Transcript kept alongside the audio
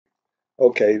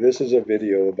Okay, this is a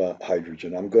video about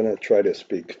hydrogen. I'm going to try to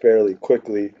speak fairly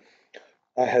quickly.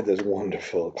 I had this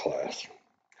wonderful class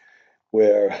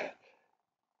where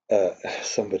uh,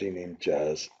 somebody named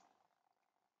Jazz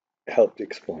helped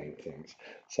explain things.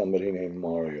 Somebody named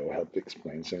Mario helped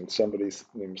explain things. Somebody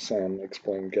named Sam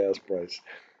explained gas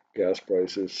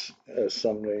prices.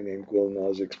 Somebody named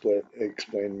Gulnaz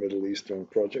explained Middle Eastern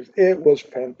projects. It was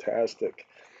fantastic.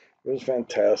 It was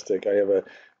fantastic. I have a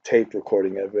tape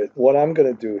recording of it. What I'm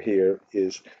going to do here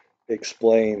is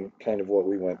explain kind of what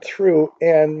we went through,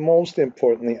 and most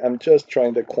importantly, I'm just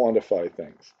trying to quantify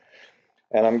things.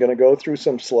 And I'm going to go through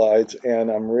some slides, and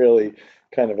I'm really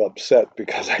kind of upset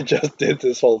because I just did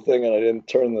this whole thing and I didn't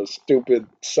turn the stupid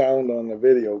sound on the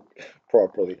video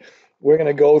properly. We're going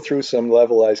to go through some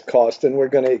levelized cost and we're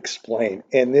going to explain.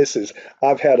 And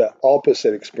I've had an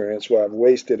opposite experience where I've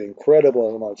wasted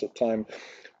incredible amounts of time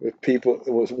with people.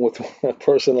 It was with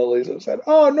personalities that said,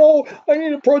 "Oh no, I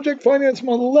need a project finance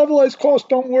model. Levelized costs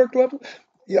don't work.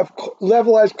 You have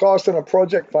levelized cost and a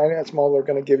project finance model are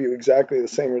going to give you exactly the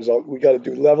same result. We got to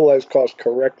do levelized cost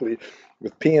correctly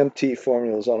with PMT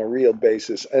formulas on a real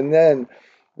basis, and then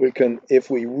we can, if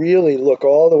we really look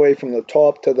all the way from the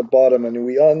top to the bottom and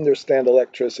we understand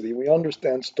electricity, we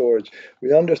understand storage,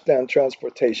 we understand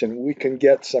transportation, we can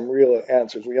get some real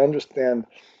answers. We understand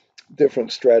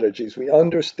different strategies. We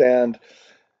understand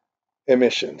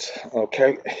emissions.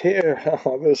 Okay, here,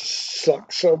 oh, this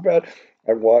sucks so bad.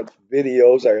 I watch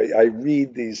videos. I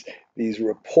read these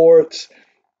reports,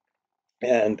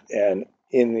 and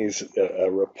in these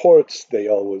reports, they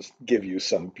always give you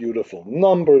some beautiful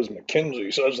numbers.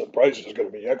 McKinsey says the price is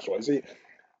going to be X, Y, Z.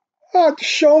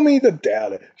 Show me the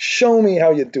data. Show me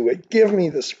how you do it. Give me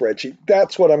the spreadsheet.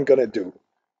 That's what I'm going to do.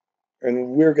 And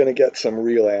we're going to get some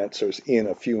real answers in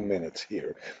a few minutes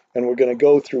here. And we're going to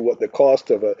go through what the cost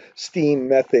of a steam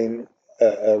methane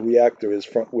reactor is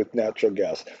with natural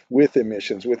gas, with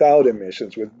emissions, without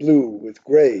emissions, with blue, with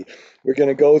gray. We're going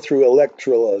to go through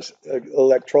electrolysis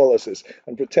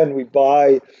and pretend we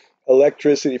buy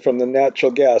electricity from the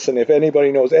natural gas. And if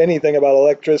anybody knows anything about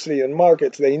electricity and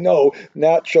markets, they know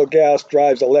natural gas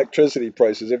drives electricity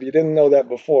prices. If you didn't know that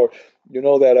before, you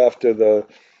know that after the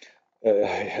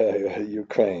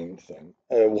Ukraine thing,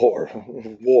 war.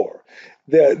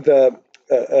 The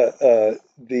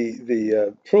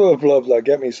blah blah blah.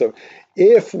 Get me some.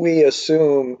 If we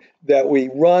assume that we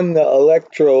run the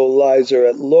electrolyzer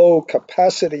at low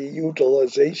capacity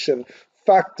utilization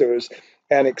factors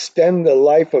and extend the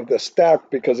life of the stack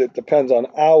because it depends on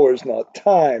hours, not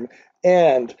time,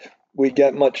 and we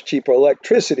get much cheaper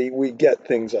electricity, we get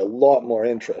things a lot more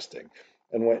interesting.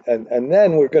 And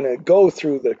then we're going to go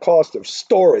through the cost of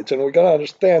storage, and we're going to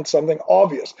understand something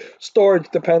obvious. Storage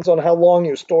depends on how long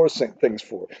you store things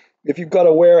for. If you've got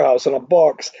a warehouse and a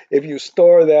box, if you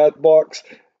store that box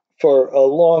for a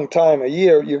long time, a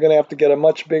year, you're going to have to get a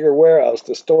much bigger warehouse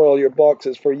to store all your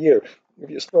boxes for a year. If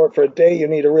you store it for a day, you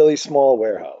need a really small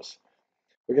warehouse.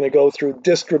 We're going to go through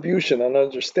distribution and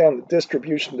understand that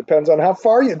distribution depends on how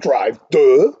far you drive.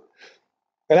 Duh.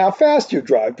 And how fast you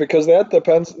drive, because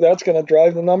that's going to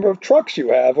drive the number of trucks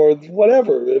you have or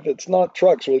whatever. If it's not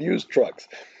trucks, we'll use trucks.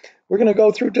 We're going to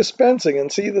go through dispensing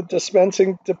and see that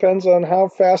dispensing depends on how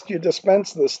fast you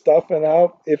dispense this stuff and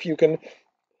how, if you can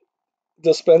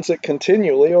dispense it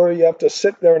continually, or you have to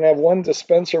sit there and have one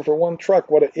dispenser for one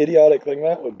truck. What an idiotic thing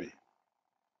that would be.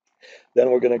 Then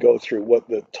we're going to go through what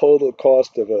the total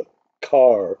cost of a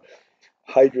car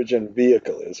hydrogen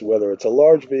vehicle is, whether it's a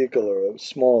large vehicle or a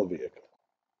small vehicle,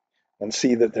 and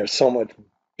see that there's so much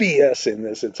BS in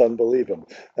this, it's unbelievable.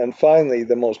 And finally,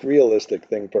 the most realistic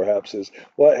thing perhaps is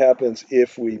what happens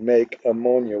if we make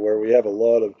ammonia where we have a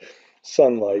lot of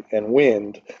sunlight and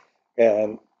wind,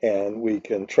 and we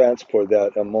can transport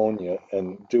that ammonia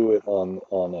and do it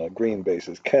on a green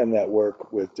basis. Can that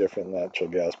work with different natural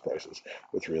gas prices,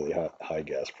 with really high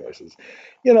gas prices?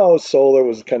 Solar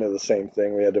was kind of the same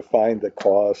thing. We had to find the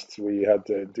costs. We had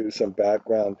to do some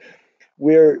background.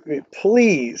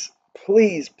 Please,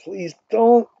 please, please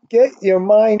don't get your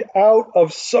mind out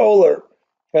of solar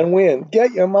and wind.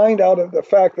 Get your mind out of the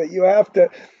fact that you have to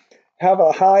have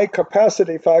a high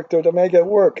capacity factor to make it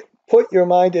work. Put your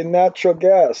mind in natural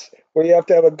gas, where you have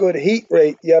to have a good heat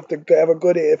rate, you have to have a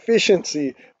good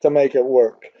efficiency to make it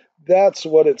work. That's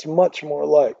what it's much more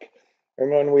like.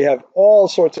 And then we have all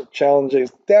sorts of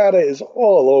challenges. Data is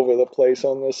all over the place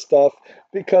on this stuff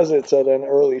because it's at an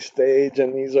early stage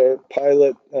and these are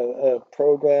pilot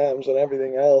programs and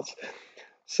everything else.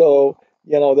 So,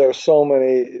 there's so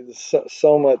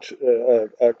much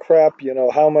crap.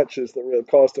 How much is the real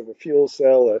cost of a fuel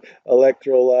cell, a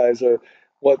electrolyzer?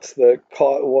 What's the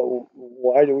cost?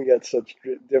 Why do we get such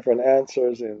different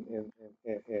answers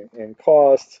in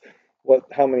costs?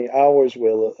 How many hours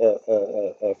will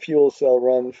a fuel cell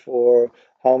run for?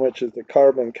 How much is the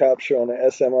carbon capture on the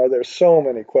SMR? There's so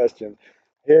many questions.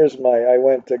 I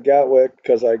went to Gatwick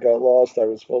because I got lost. I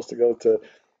was supposed to go to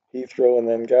Heathrow and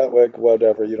then Gatwick,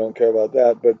 whatever, you don't care about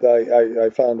that. But I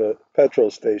found a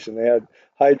petrol station. They had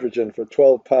hydrogen for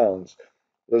 £12.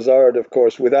 Lazard, of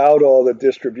course, without all the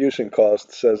distribution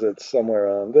costs, says it's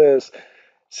somewhere on this.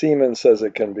 Siemens says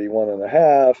it can be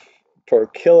 1.5 per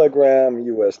kilogram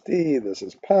USD. This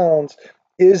is pounds.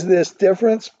 Is this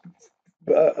difference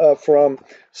from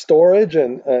storage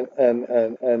and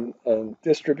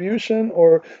distribution,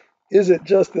 or is it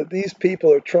just that these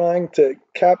people are trying to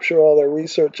capture all their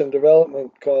research and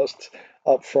development costs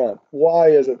up front? Why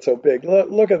is it so big?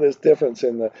 Look at this difference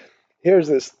in the. Here's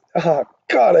this.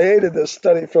 God, I hated this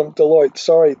study from Deloitte.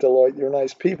 Sorry, Deloitte, you're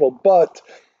nice people, but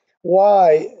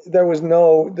why there was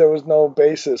no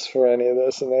basis for any of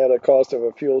this, and they had a cost of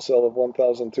a fuel cell of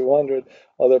 1,200.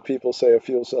 Other people say a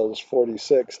fuel cell is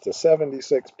 46 to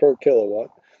 76 per kilowatt.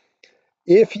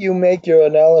 If you make your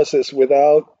analysis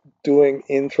without doing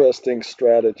interesting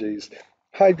strategies,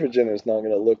 hydrogen is not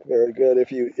going to look very good.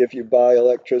 If you buy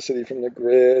electricity from the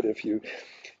grid, if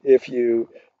you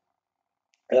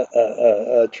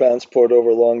transport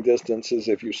over long distances,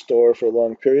 if you store for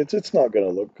long periods, it's not going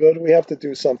to look good. We have to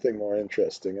do something more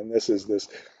interesting. And this is this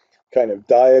kind of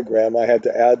diagram. I had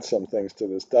to add some things to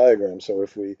this diagram. So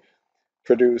if we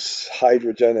produce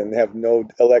hydrogen and have no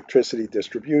electricity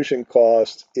distribution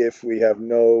costs, if we have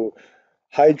no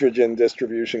hydrogen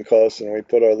distribution costs and we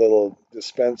put our little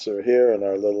dispenser here and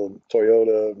our little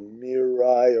Toyota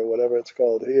Mirai or whatever it's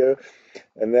called here,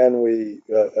 and then we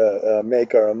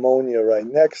make our ammonia right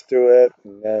next to it,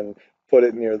 and then put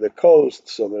it near the coast,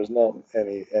 so there's not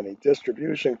any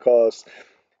distribution costs,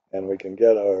 and we can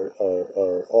get our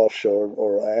offshore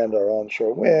and our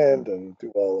onshore wind and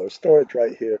do all our storage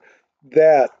right here.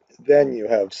 That then you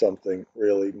have something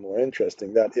really more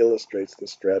interesting. That illustrates the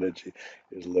strategy.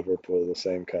 Is Liverpool the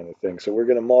same kind of thing? So we're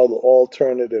going to model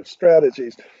alternative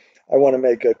strategies. I want to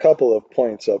make a couple of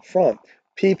points up front.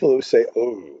 People who say,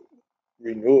 oh,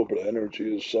 renewable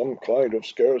energy is some kind of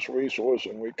scarce resource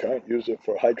and we can't use it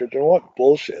for hydrogen. What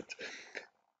bullshit.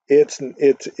 It's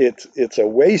a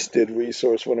wasted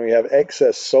resource when we have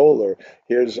excess solar.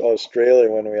 Here's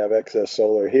Australia when we have excess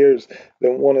solar. Here's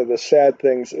one of the sad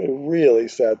things, really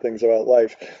sad things about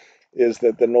life, is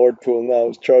that the Nord Pool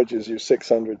now charges you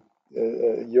 600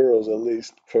 euros at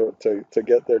least to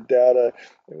get their data.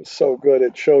 It was so good.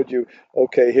 It showed you,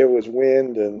 okay, here was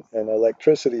wind and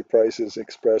electricity prices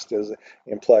expressed as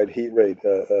implied heat rate,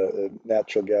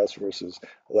 natural gas versus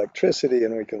electricity,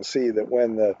 and we can see that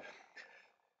when the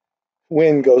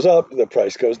wind goes up, the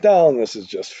price goes down. This is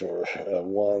just for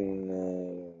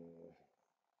 1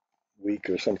 week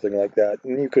or something like that.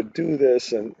 And you could do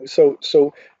this. And so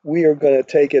we are going to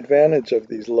take advantage of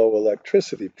these low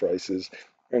electricity prices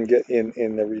and get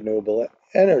in the renewable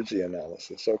energy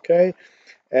analysis. Okay.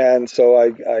 And so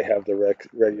I have the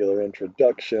regular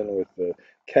introduction with the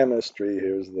chemistry.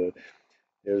 Here's the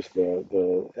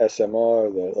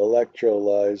SMR, the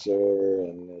electrolyzer,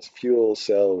 and this fuel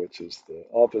cell, which is the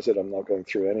opposite. I'm not going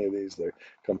through any of these. They're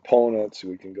components.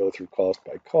 We can go through cost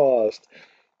by cost.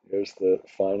 Here's the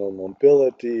final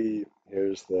mobility.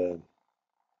 Here's the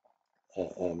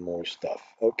more stuff.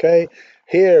 Okay,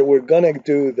 here we're going to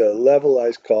do the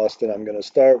levelized cost, and I'm going to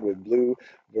start with blue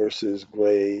versus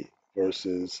gray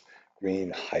versus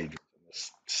green hydrogen,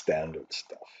 standard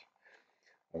stuff.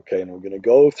 Okay, and we're going to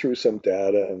go through some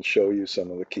data and show you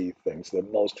some of the key things. The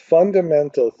most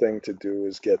fundamental thing to do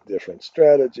is get different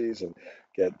strategies and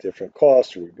get different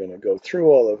costs. We're going to go through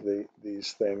all of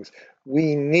these things.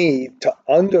 We need to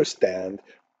understand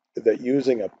that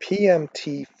using a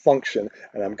PMT function,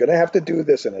 and I'm going to have to do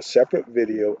this in a separate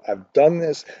video. I've done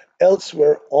this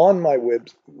elsewhere on my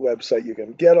website. You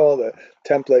can get all the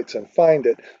templates and find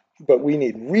it, but we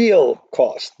need real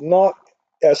cost, not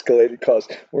escalated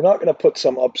cost. We're not going to put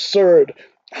some absurd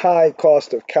high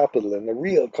cost of capital in. The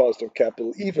real cost of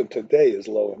capital, even today, is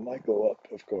low and might go up,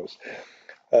 of course.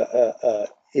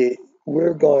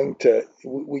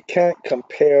 We can't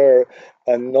compare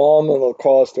a nominal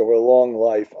cost over a long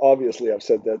life. Obviously, I've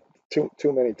said that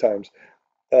too many times.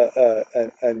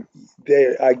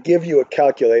 I give you a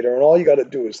calculator, and all you got to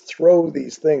do is throw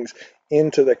these things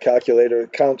into the calculator.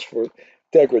 It counts for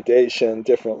degradation,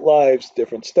 different lives,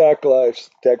 different stack lives,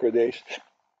 degradation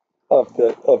of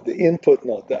the input,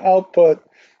 not the output,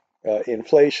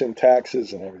 inflation,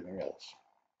 taxes, and everything else.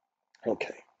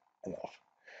 Okay, enough.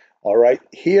 All right,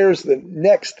 here's the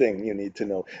next thing you need to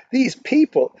know. These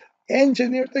people,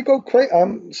 engineers, they go crazy.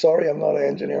 I'm sorry, I'm not an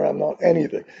engineer, I'm not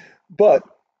anything. But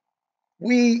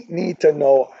we need to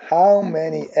know how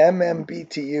many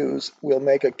MMBTUs will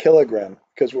make a kilogram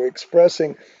because we're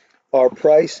expressing our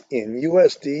price in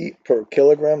USD per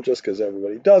kilogram just because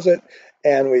everybody does it,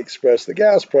 and we express the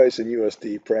gas price in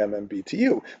USD per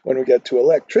MMBTU. When we get to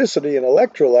electricity and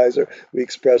electrolyzer, we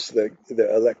express the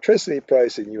electricity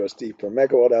price in USD per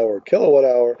megawatt hour or kilowatt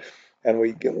hour, and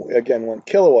we again want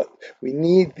kilowatt. We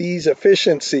need these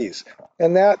efficiencies,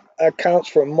 and that accounts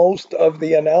for most of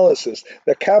the analysis.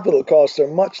 The capital costs are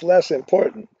much less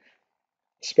important,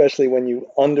 especially when you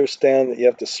understand that you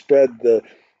have to spread the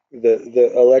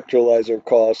electrolyzer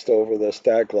cost over the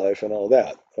stack life and all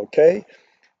that, okay?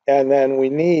 And then we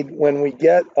need, when we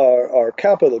get our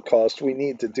capital cost, we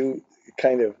need to do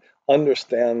kind of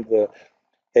understand the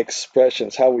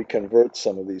expressions, how we convert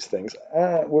some of these things.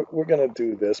 We're going to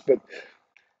do this, but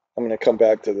I'm going to come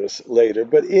back to this later.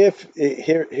 But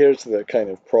here's the kind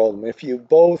of problem. If you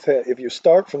if you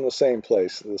start from the same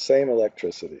place, the same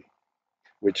electricity,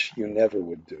 which you never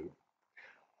would do,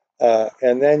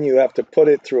 and then you have to put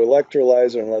it through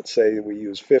electrolyzer, and let's say we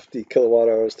use 50 kilowatt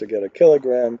hours to get a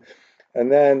kilogram,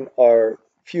 and then our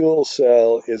fuel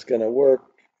cell is going to work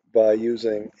by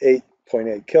using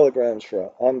 8.8 kilograms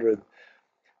for 100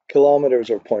 kilometers,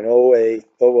 or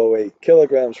 0.008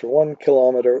 kilograms for 1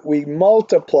 kilometer. We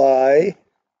multiply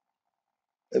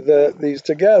these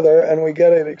together and we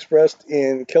get it expressed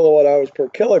in kilowatt hours per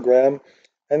kilogram.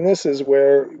 And this is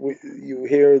where you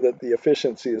hear that the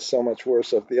efficiency is so much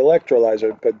worse of the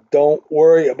electrolyzer, but don't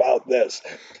worry about this.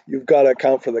 You've got to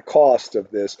account for the cost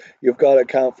of this. You've got to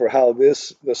account for how the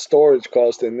storage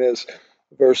cost in this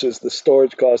versus the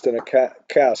storage cost in a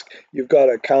cask. You've got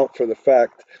to account for the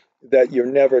fact that you're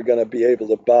never going to be able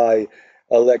to buy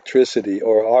electricity,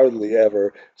 or hardly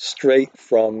ever, straight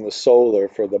from the solar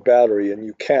for the battery, and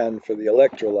you can for the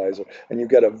electrolyzer, and you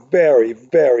get a very,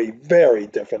 very, very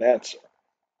different answer.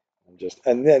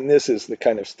 And then this is the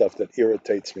kind of stuff that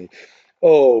irritates me.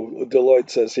 Oh,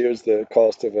 Deloitte says here's the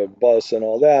cost of a bus and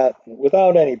all that,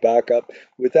 without any backup,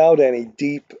 without any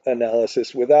deep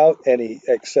analysis, without any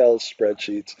Excel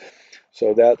spreadsheets.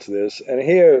 So that's this. And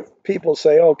here people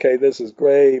say, okay, this is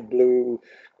gray, blue,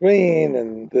 green,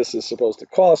 and this is supposed to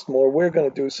cost more. We're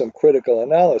going to do some critical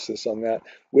analysis on that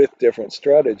with different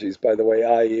strategies. By the way,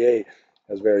 IEA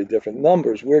has very different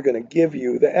numbers. We're going to give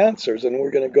you the answers, and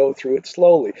we're going to go through it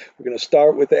slowly. We're going to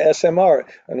start with the SMR,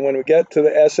 and when we get to the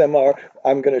SMR,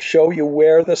 I'm going to show you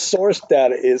where the source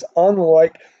data is.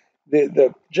 Unlike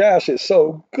the Josh is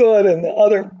so good, and the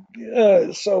other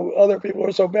people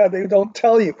are so bad, they don't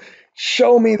tell you.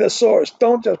 Show me the source.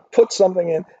 Don't just put something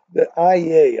in. The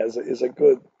IEA is a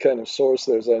good kind of source.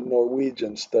 There's a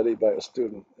Norwegian study by a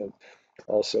student, and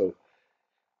also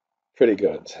pretty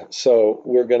good. So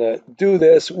we're going to do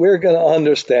this. We're going to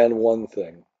understand one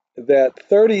thing, that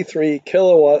 33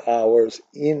 kilowatt hours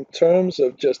in terms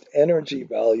of just energy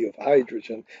value of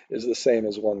hydrogen is the same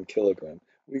as 1 kilogram.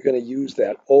 We're going to use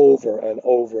that over and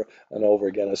over and over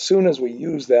again. As soon as we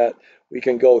use that, we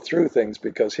can go through things,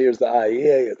 because here's the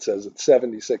IEA. It says it's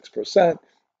 76%.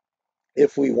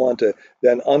 If we want to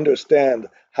then understand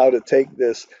how to take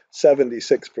this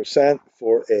 76%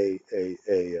 for a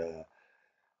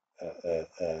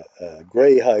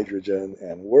gray hydrogen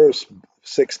and worse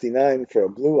 69 for a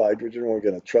blue hydrogen, we're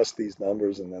going to trust these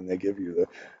numbers, and then they give you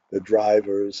the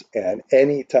drivers. And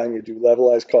anytime you do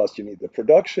levelized cost, you need the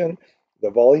production, the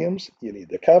volumes, you need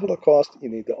the capital cost, you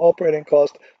need the operating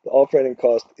cost. The operating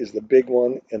cost is the big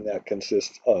one, and that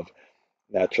consists of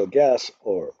natural gas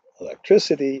or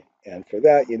electricity, and for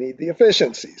that you need the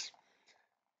efficiencies.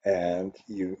 And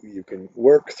you can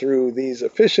work through these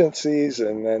efficiencies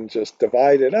and then just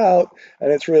divide it out,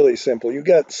 and it's really simple. You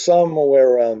get somewhere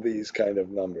around these kind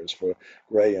of numbers for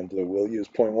gray and blue. We'll use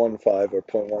 0.15 or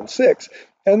 0.16,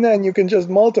 and then you can just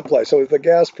multiply. So if the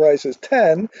gas price is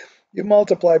 10, you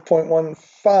multiply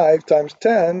 0.15 times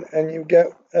 10, and you get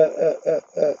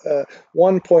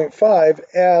 1.5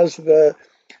 as the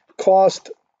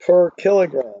cost per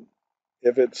kilogram.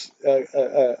 If it's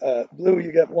blue,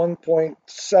 you get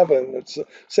 1.7, it's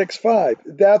 6.5.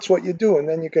 That's what you do, and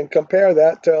then you can compare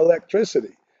that to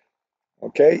electricity,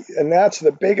 okay? And that's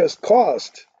the biggest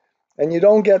cost. And you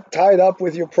don't get tied up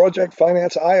with your project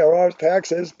finance, IRRs,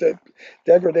 taxes,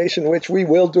 degradation, which we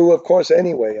will do, of course,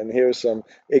 anyway. And here's some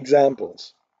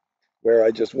examples where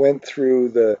I just went through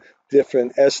the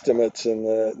different estimates in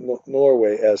the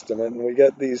Norway estimate, and we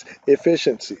get these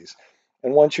efficiencies.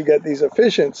 And once you get these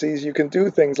efficiencies, you can do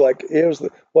things like,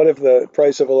 what if the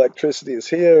price of electricity is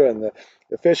here and the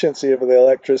efficiency of the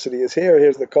electricity is here.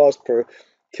 Here's the cost per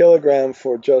kilogram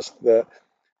for just the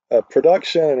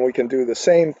production, and we can do the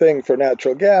same thing for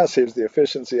natural gas. Here's the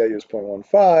efficiency, I use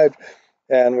 0.15,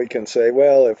 and we can say,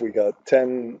 well, if we got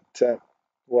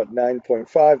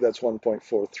 9.5, that's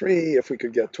 1.43. If we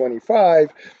could get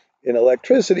 25 in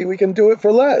electricity, we can do it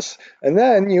for less. And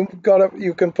then you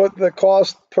can put the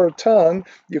cost per ton,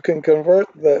 you can convert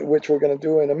which we're going to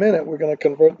do in a minute, we're going to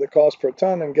convert the cost per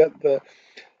ton and get the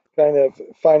kind of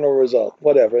final result,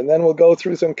 whatever. And then we'll go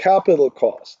through some capital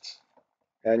costs.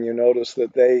 And you notice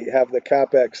that they have the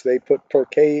capex, they put per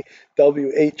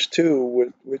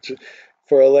kWh2, which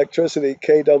for electricity,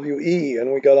 kWe,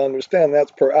 and we got to understand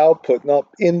that's per output, not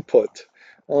input.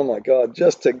 Oh my God,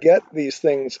 just to get these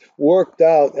things worked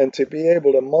out and to be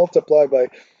able to multiply by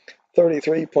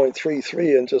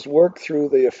 33.33 and just work through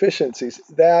the efficiencies,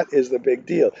 that is the big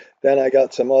deal. Then I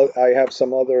have some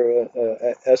other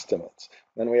estimates.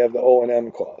 Then we have the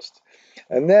O&M cost.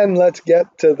 And then let's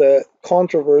get to the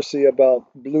controversy about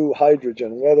blue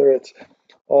hydrogen, whether it's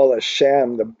all a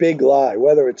sham, the big lie,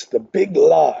 whether it's the big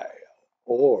lie,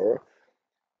 or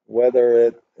whether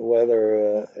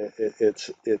it's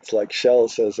like Shell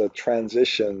says, a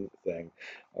transition thing.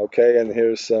 Okay, and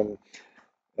here's some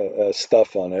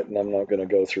stuff on it, and I'm not going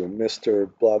to go through. Mr.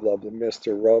 blah blah blah,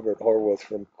 Mr. Robert Horwath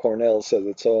from Cornell says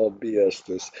it's all BS,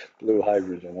 this blue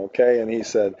hydrogen. Okay, and he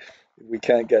said we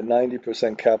can't get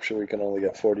 90% capture, we can only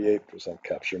get 48%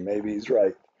 capture. Maybe he's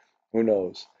right. Who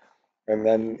knows? And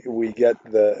then we get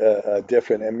the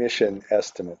different emission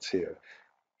estimates here,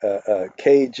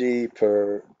 kg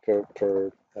per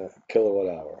kilowatt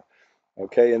hour.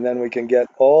 Okay, and then we can get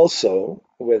also,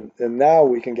 and now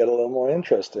we can get a little more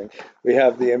interesting. We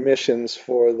have the emissions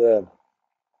for the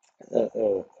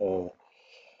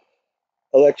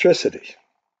electricity.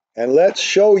 And let's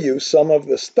show you some of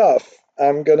the stuff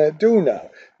I'm going to do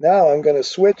now. Now I'm going to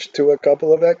switch to a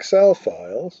couple of Excel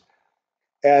files.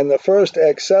 And the first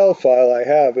Excel file I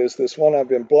have is this one I've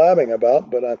been blabbing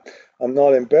about, but I'm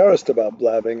not embarrassed about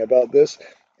blabbing about this.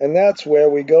 And that's where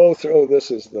we go through, this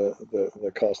is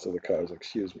the cost of the cars,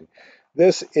 excuse me.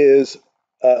 This is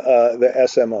the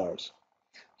SMRs.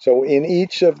 So in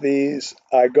each of these,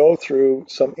 I go through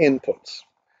some inputs,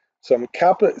 some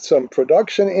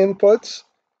production inputs,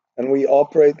 and we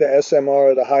operate the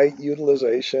SMR at a high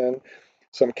utilization,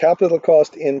 some capital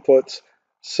cost inputs,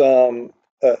 some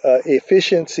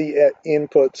efficiency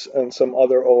inputs, and some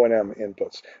other O&M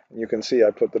inputs. And you can see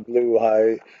I put the blue,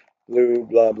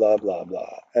 blah, blah, blah,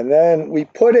 blah. And then we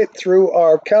put it through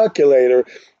our calculator,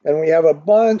 and we have a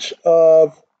bunch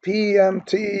of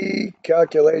PMT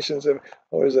calculations of,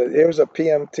 here's a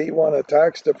PMT one, a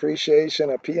tax depreciation,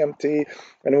 a PMT,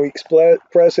 and we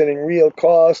express it in real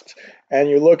costs, and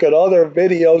you look at other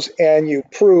videos and you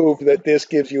prove that this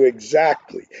gives you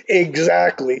exactly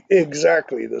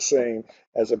the same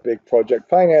as a big project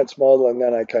finance model. And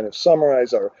then I kind of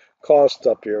summarize our costs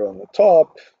up here on the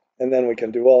top, and then we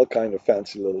can do all kind of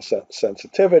fancy little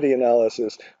sensitivity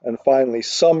analysis and finally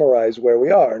summarize where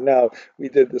we are. Now, we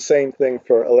did the same thing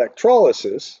for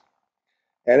electrolysis.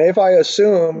 And if I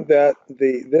assume that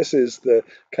this is the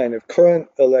kind of current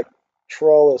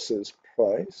electrolysis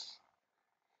price,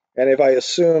 and if I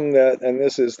assume that, and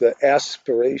this is the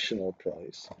aspirational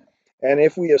price, and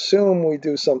if we assume we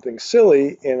do something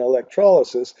silly in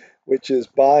electrolysis, which is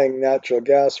buying natural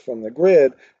gas from the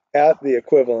grid at the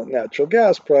equivalent natural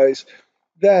gas price,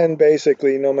 then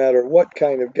basically no matter what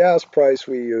kind of gas price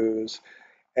we use,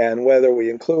 and whether we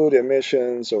include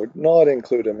emissions or not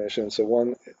include emissions,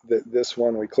 so this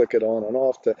one we click it on and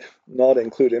off to not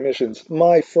include emissions.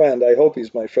 My friend, I hope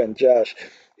he's my friend Josh,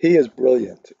 he is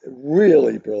brilliant,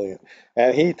 really brilliant,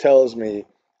 and he tells me,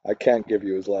 I can't give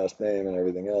you his last name and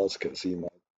everything else because he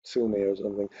might sue me or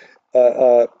something.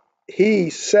 He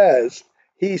says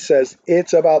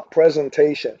it's about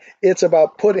presentation. It's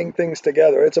about putting things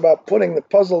together. It's about putting the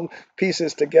puzzle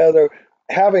pieces together,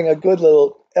 having a good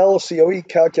little LCOE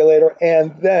calculator,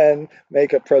 and then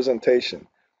make a presentation.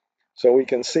 So we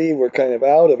can see we're kind of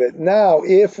out of it. Now,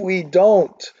 if we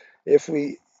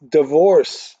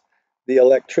divorce the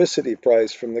electricity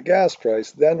price from the gas price,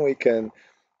 then we can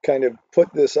kind of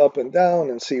put this up and down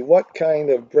and see what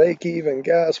kind of break-even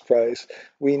gas price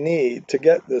we need to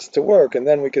get this to work, and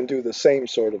then we can do the same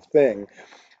sort of thing.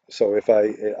 So if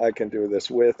I can do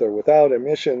this with or without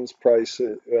emissions price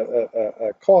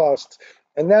costs,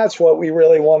 and that's what we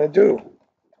really want to do.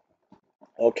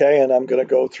 Okay, and I'm going to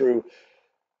go through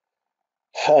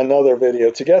another video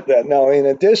to get that. Now, in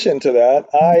addition to that,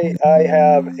 I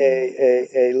have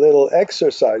a little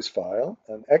exercise file,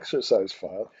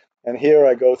 and here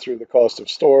I go through the cost of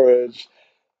storage,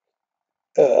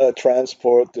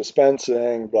 transport,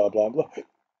 dispensing, blah, blah, blah,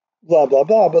 blah, blah,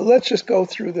 blah. But let's just go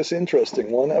through this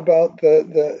interesting one about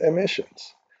the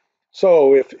emissions.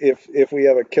 So if we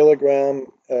have a kilogram,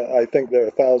 I think there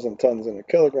are 1,000 tons in a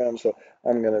kilogram, so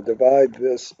I'm going to divide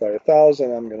this by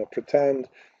 1,000. I'm going to pretend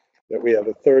that we have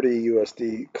a 30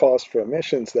 USD cost for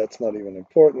emissions. That's not even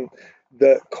important.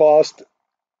 The cost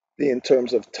in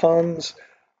terms of tons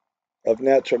of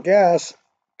natural gas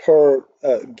per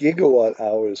gigawatt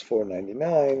hour is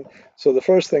 499. So the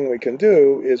first thing we can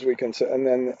do is we can, and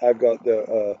then I've got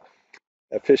the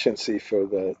efficiency for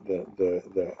the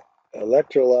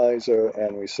electrolyzer,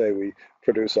 and we say we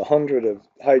produce 100 of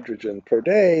hydrogen per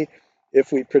day.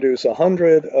 If we produce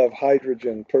 100 of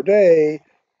hydrogen per day,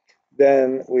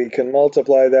 then we can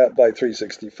multiply that by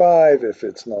 365 if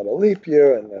it's not a leap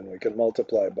year, and then we can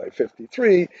multiply by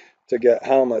 53 to get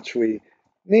how much we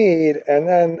need. And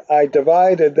then I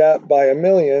divided that by a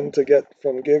million to get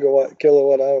from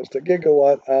kilowatt hours to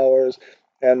gigawatt hours,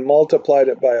 and multiplied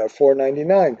it by our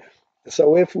 499.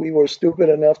 So if we were stupid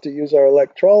enough to use our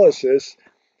electrolysis,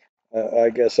 I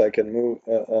guess I can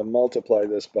multiply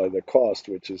this by the cost,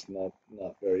 which is not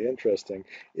very interesting.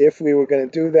 If we were going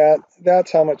to do that,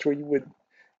 that's how much we would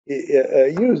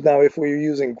use. Now, if we're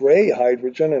using gray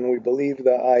hydrogen and we believe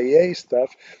the IEA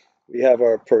stuff, we have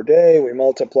our per day, we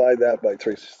multiply that by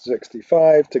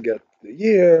 365 to get the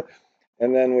year,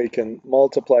 and then we can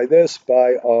multiply this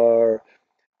by our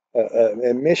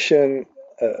emission.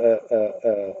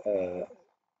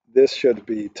 This should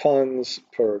be tons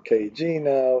per kg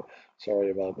now.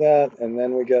 Sorry about that. And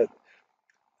then we get,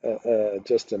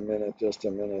 just a minute,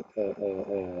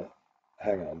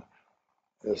 hang on.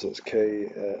 This is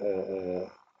K,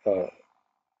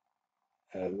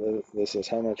 this is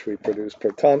how much we produce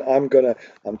per ton. I'm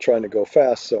trying to go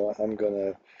fast, so I'm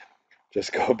gonna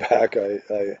just go back.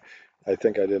 I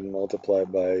think I didn't multiply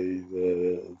by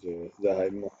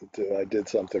I did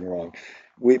something wrong.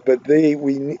 We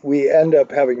end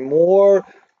up having more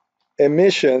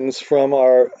emissions from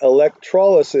our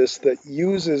electrolysis that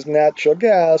uses natural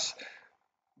gas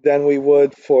than we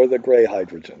would for the gray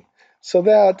hydrogen. So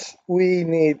that we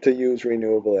need to use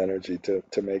renewable energy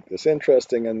to make this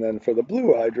interesting. And then for the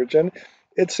blue hydrogen,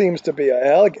 it seems to be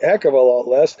a heck of a lot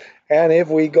less. And if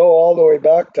we go all the way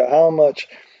back to how much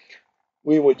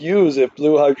we would use if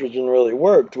blue hydrogen really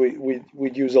worked,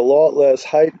 we'd use a lot less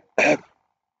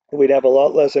we'd have a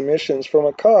lot less emissions from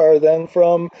a car than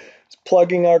from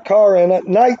plugging our car in at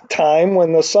nighttime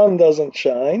when the sun doesn't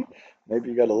shine. Maybe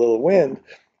you got a little wind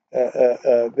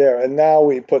there. And now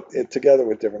we put it together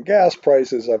with different gas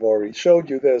prices. I've already showed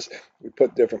you this. We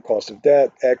put different cost of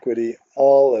debt, equity,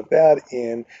 all of that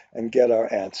in and get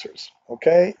our answers.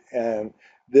 Okay? And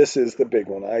this is the big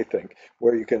one, I think,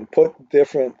 where you can put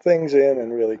different things in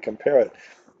and really compare it.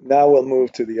 Now we'll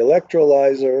move to the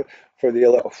electrolyzer. For the,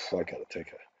 I gotta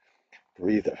take a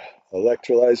breather.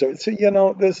 Electrolyzer. So,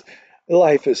 this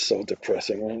life is so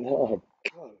depressing right now. Oh,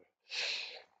 God.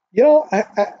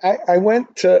 I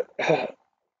went to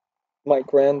my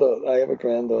granddaughter. I have a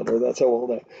granddaughter. That's how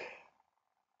old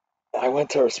I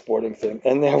went to her sporting thing,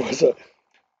 and there was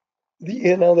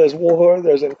there's war,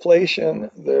 there's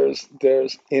inflation, there's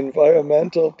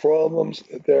environmental problems.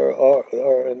 There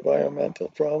are environmental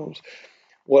problems.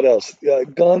 What else?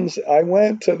 Guns. I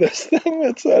went to this thing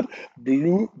that said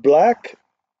black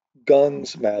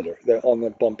guns matter. They're on the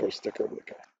bumper sticker of the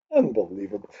car.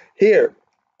 Unbelievable. Here,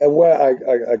 and where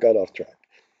I got off track.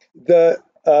 The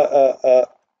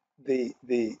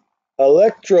the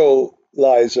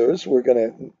electrolyzers, we're going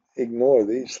to ignore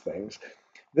these things.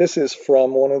 This is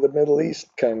from one of the Middle East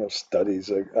kind of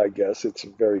studies, I guess. It's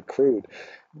very crude.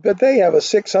 But they have a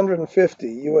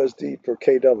 650 USD per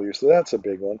kW, so that's a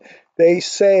big one. They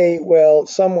say, well,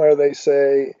 somewhere they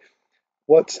say,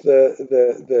 what's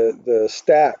the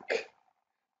stack?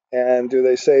 And do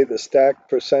they say the stack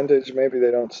percentage? Maybe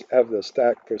they don't have the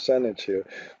stack percentage here.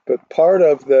 But part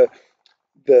of the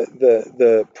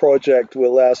project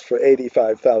will last for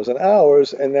 85,000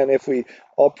 hours, and then if we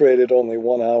operate it only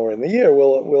 1 hour in the year,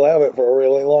 we'll have it for a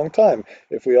really long time.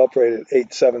 If we operate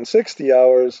it 760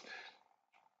 hours,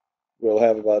 we'll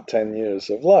have about 10 years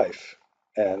of life.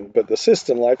 But the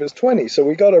system life is 20, so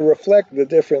we got to reflect the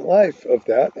different life of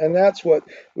that, and that's what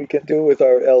we can do with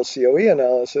our LCOE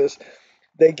analysis.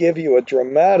 They give you a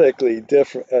dramatically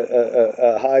different,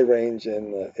 a high range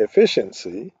in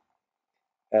efficiency.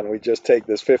 And we just take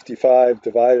this 55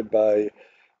 divided by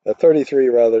 33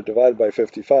 rather, divided by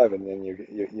 55, and then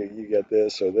you get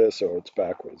this, or it's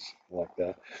backwards like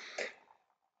that.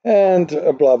 And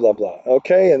blah, blah, blah.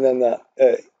 Okay, and then the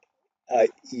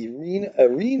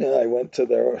Arena, I went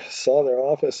to saw their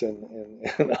office in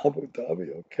Abu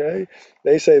Dhabi. Okay,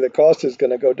 they say the cost is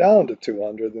going to go down to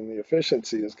 200 and the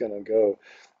efficiency is going to go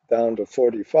down to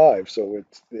 45. So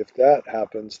if that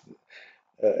happens,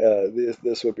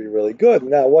 this would be really good.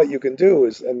 Now, what you can do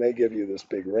is, and they give you this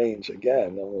big range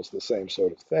again, almost the same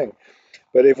sort of thing.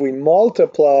 But if we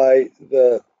multiply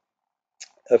the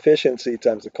efficiency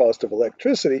times the cost of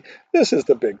electricity, this is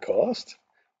the big cost.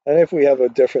 And if we have a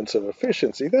difference of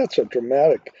efficiency, that's a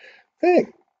dramatic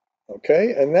thing.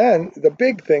 Okay. And then the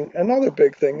big thing, another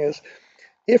big thing is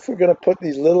if we're going to put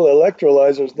these little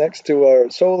electrolyzers next to our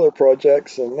solar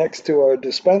projects and next to our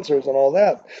dispensers and all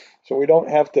that, so we don't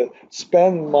have to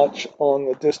spend much on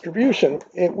the distribution,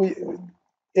 it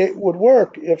would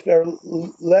work if there are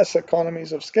less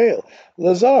economies of scale.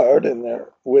 Lazard, in their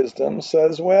wisdom,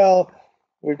 says, well,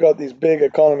 we've got these big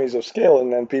economies of scale,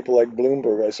 and then people like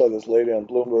Bloomberg, I saw this lady on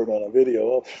Bloomberg on a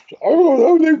video,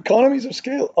 oh, the economies of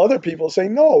scale. Other people say,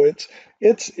 no, it's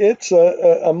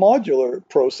a modular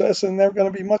process, and there are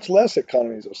going to be much less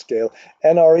economies of scale.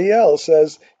 NREL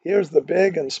says, here's the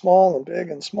big and small and big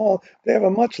and small. They have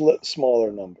a much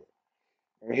smaller number.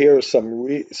 Here's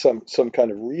some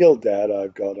kind of real data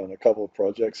I've got on a couple of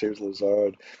projects. Here's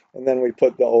Lazard, and then we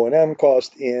put the O&M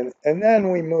cost in, and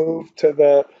then we move to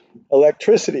the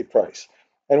electricity price,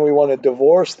 and we want to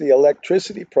divorce the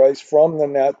electricity price from the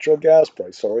natural gas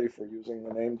price. Sorry for using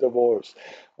the name divorce.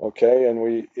 Okay,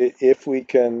 and if we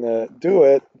can do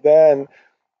it, then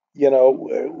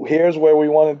here's where we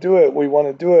want to do it. We want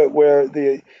to do it where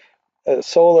the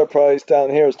solar price down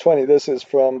here is 20. This is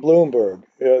from Bloomberg.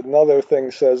 Another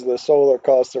thing says the solar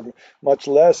costs are much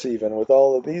less even with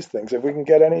all of these things. If we can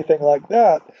get anything like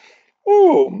that,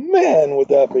 oh man, would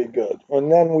that be good.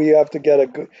 And then we have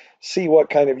to see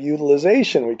what kind of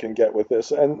utilization we can get with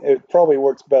this. And it probably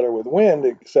works better with wind,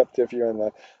 except if you're in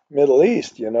the Middle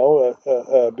East,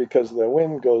 because the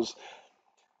wind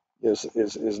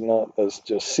is not as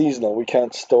just seasonal. We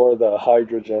can't store the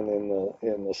hydrogen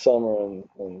in the summer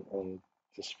and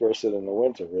disperse it in the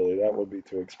winter. Really, that would be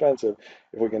too expensive.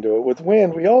 If we can do it with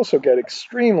wind, we also get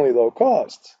extremely low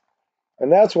costs,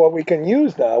 and that's what we can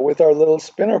use now with our little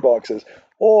spinner boxes.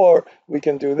 Or we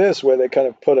can do this where they kind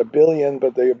of put a billion,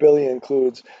 but the billion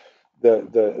includes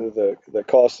the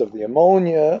cost of the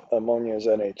ammonia. Ammonia is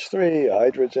NH3,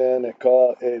 hydrogen.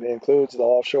 It includes the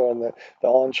offshore and the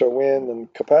onshore wind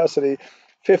and capacity.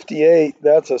 58,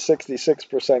 that's a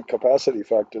 66% capacity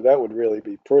factor. That would really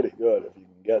be pretty good if you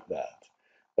can get that.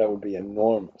 That would be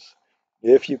enormous.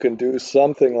 If you can do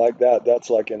something like that, that's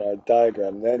like in our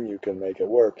diagram, then you can make it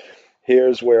work.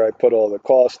 Here's where I put all the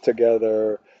costs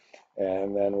together.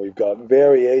 And then we've got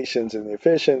variations in the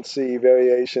efficiency,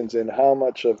 variations in how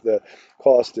much of the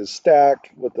cost is stacked,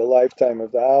 what the lifetime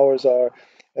of the hours are.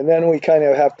 And then we kind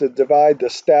of have to divide the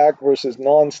stack versus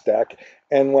non-stack.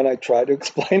 And when I tried to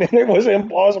explain it, it was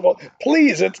impossible.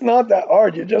 Please, it's not that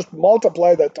hard. You just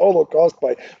multiply the total cost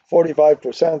by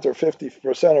 45% or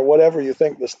 50% or whatever you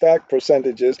think the stack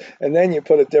percentage is. And then you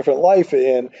put a different life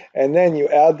in, and then you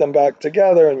add them back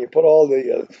together and you put all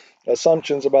the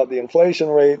assumptions about the inflation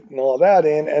rate and all that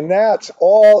in, and that's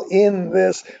all in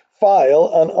this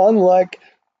file. And unlike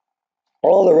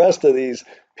all the rest of these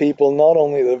people, not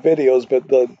only the videos but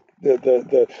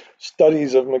the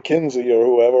studies of McKinsey or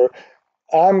whoever,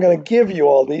 I'm going to give you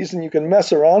all these, and you can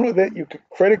mess around with it. You can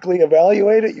critically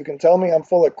evaluate it. You can tell me I'm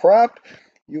full of crap.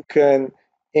 You can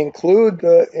include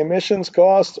the emissions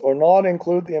cost or not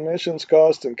include the emissions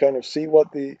cost and kind of see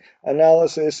what the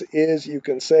analysis is. You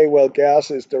can say, well,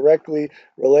 gas is directly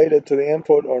related to the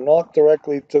input or not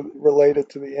directly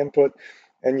related to the input.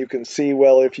 And you can see,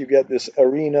 well, if you get this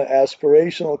arena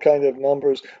aspirational kind of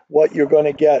numbers, what you're going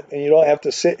to get. And you don't have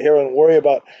to sit here and worry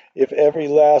about if every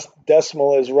last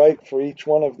decimal is right for each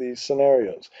one of these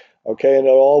scenarios. Okay, and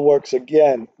it all works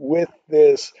again with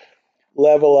this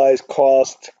levelized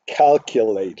cost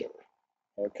calculator.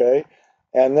 Okay,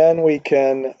 and then we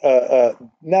can,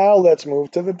 now let's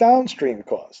move to the downstream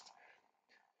cost.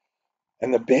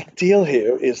 And the big deal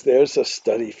here is there's a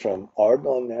study from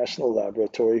Argonne National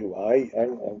Laboratory, who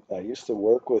I used to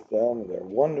work with them. They're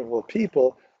wonderful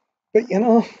people. But,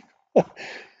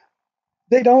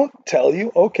 they don't tell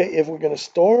you, okay, if we're going to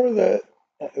store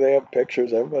they have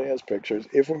pictures, everybody has pictures.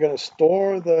 If we're going to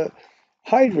store the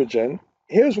hydrogen,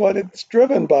 here's what it's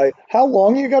driven by. How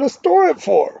long you got to store it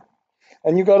for?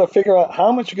 And you got to figure out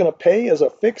how much you're going to pay as a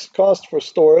fixed cost for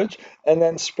storage, and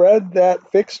then spread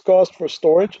that fixed cost for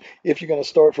storage. If you're going to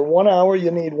store it for 1 hour,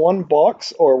 you need one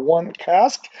box or one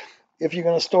cask. If you're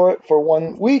going to store it for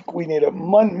 1 week, we need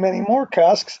many more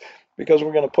casks because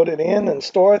we're going to put it in and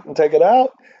store it and take it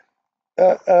out.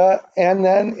 And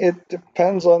then it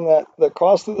depends on the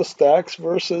cost of the stacks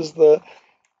versus the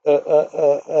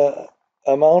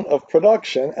amount of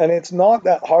production, and it's not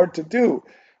that hard to do.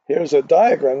 Here's a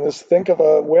diagram. Think of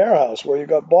a warehouse where you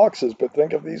got boxes, but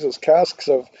think of these as casks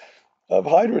of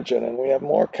hydrogen, and we have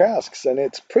more casks, and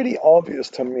it's pretty obvious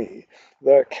to me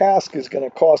that a cask is going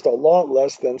to cost a lot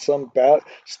less than some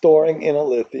storing in a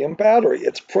lithium battery.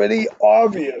 It's pretty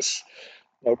obvious.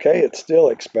 Okay, it's still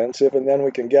expensive, and then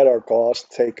we can get our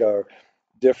costs, take our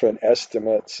different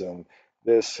estimates, and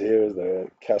this here, the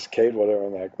cascade, whatever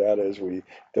like that is, we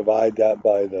divide that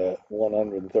by the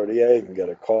 138 and get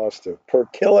a cost of per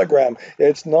kilogram.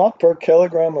 It's not per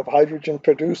kilogram of hydrogen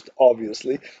produced,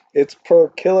 obviously. It's per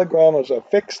kilogram as a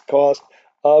fixed cost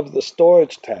of the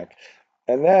storage tank.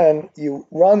 And then you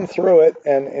run through it,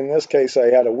 and in this case,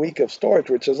 I had a week of storage,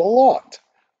 which is a lot.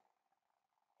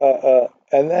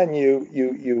 And then you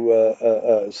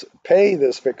pay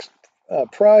this fixed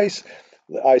price.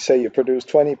 I say you produce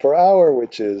 20 per hour,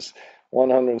 which is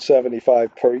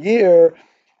 175 per year,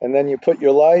 and then you put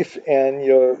your life and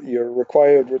your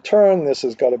required return. This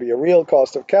has got to be a real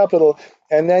cost of capital,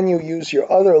 and then you use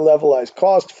your other levelized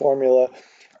cost formula,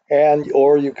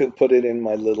 or you could put it in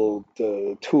my little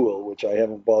tool, which I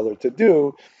haven't bothered to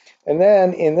do. And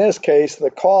then in this case,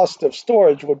 the cost of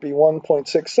storage would be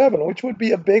 1.67, which would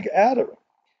be a big adder.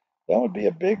 That would be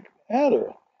a big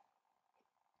adder.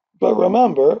 But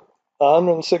remember,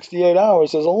 168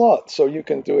 hours is a lot. So you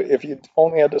can do it. If you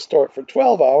only had to store it for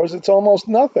 12 hours, it's almost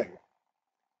nothing.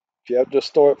 If you have to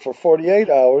store it for 48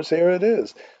 hours, here it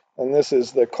is. And this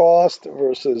is the cost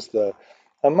versus the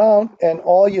amount. And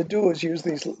all you do is use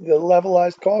the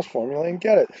levelized cost formula and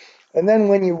get it. And then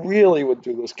when you really would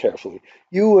do this carefully,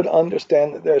 you would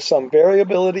understand that there's some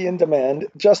variability in demand,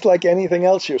 just like anything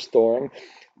else you're storing.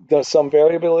 There's some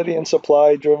variability in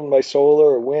supply driven by solar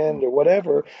or wind or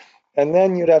whatever. And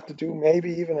then you'd have to do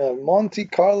maybe even a Monte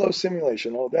Carlo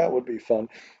simulation. Oh, that would be fun.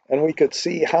 And we could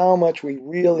see how much we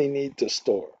really need to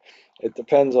store. It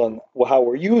depends on how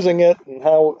we're using it and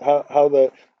how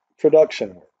the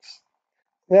production works.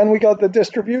 Then we got the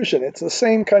distribution. It's the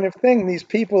same kind of thing. These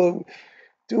people who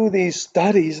do these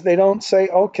studies, they don't say,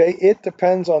 okay, it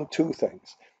depends on two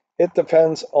things. It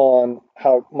depends on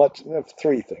how much,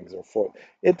 three things or four.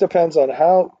 It depends on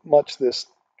how much this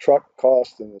truck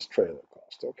costs and this trailer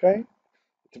costs, okay?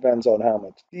 It depends on how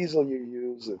much diesel you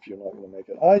use if you're not going to make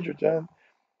it hydrogen.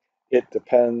 It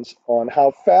depends on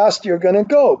how fast you're going to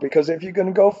go, because if you're going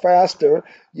to go faster,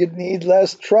 you'd need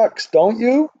less trucks, don't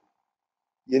you?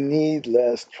 You need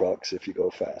less trucks if you go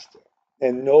faster.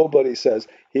 And nobody says,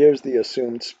 here's the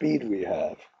assumed speed we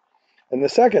have. And the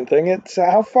second thing, it's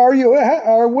how far you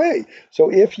are away.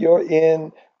 So if you're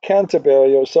in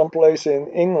Canterbury or someplace in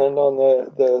England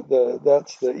on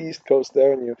that's the east coast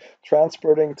there, and you're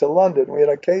transporting to London, we had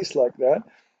a case like that.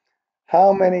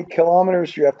 How many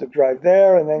kilometers you have to drive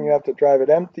there, and then you have to drive it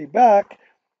empty back.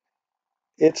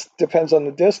 It depends on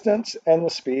the distance and the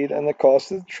speed and the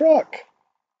cost of the truck.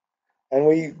 And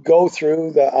we go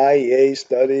through the IEA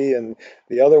study and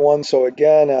the other one. So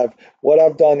again, what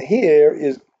I've done here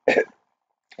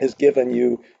is given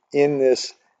you in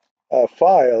this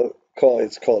file,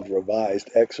 it's called revised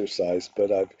exercise,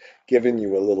 but I've given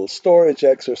you a little storage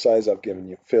exercise. I've given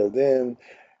you filled in,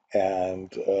 and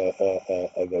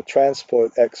the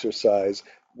transport exercise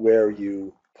where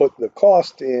you put the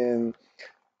cost in.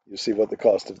 You see what the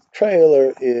cost of the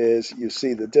trailer is, you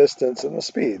see the distance and the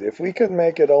speed. If we could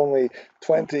make it only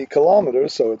 20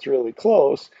 kilometers, so it's really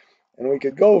close, and we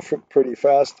could go pretty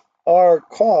fast, our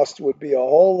cost would be a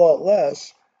whole lot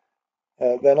less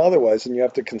than otherwise. And you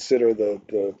have to consider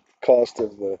the cost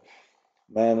of the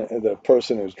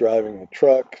person who's driving the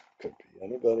truck, could be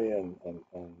anybody, and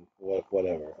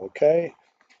whatever, okay?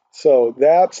 So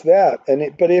that's that.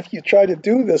 But if you try to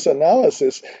do this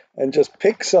analysis and just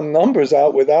pick some numbers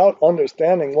out without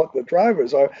understanding what the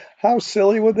drivers are, how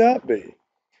silly would that be?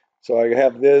 So I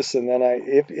have this, and then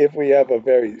if we have a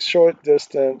very short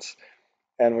distance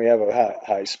and we have a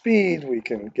high speed, we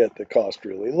can get the cost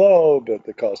really low, but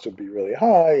the cost would be really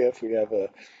high if we have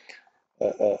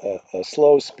a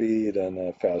slow speed and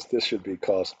a fast. This should be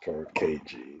cost per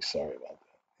kg. Sorry about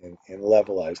that. In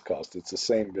levelized cost, it's the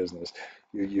same business.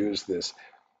 You use this.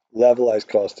 Levelized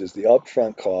cost is the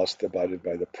upfront cost divided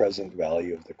by the present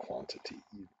value of the quantity.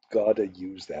 You've got to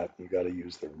use that. You've got to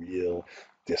use the real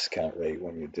discount rate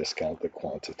when you discount the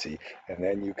quantity. And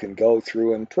then you can go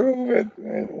through and prove it.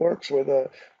 It works with a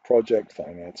project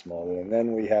finance model. And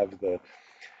then we have the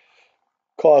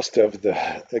cost of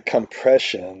the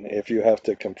compression if you have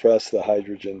to compress the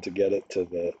hydrogen to get it to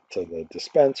the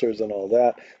dispensers and all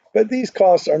that. But these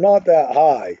costs are not that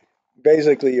high.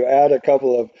 Basically, you add a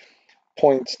couple of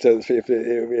points to if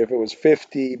it was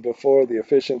 50 before the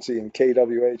efficiency in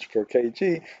kWh per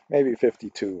kg, maybe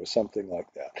 52 or something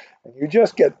like that. And you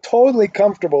just get totally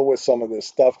comfortable with some of this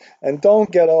stuff and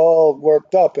don't get all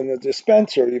worked up in the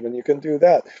dispenser even. You can do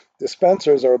that.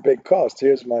 Dispensers are a big cost.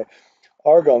 Here's my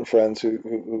Argonne friends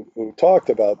who talked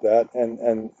about that,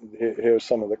 and here's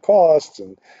some of the costs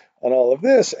and all of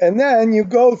this. And then you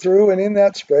go through, and in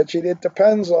that spreadsheet, it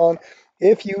depends on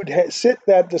if you'd sit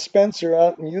that dispenser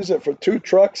out and use it for 2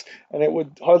 trucks, and it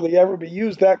would hardly ever be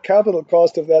used, that capital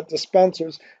cost of that dispenser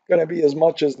is going to be as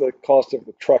much as the cost of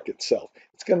the truck itself.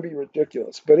 It's going to be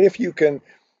ridiculous. But if you can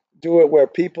do it where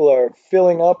people are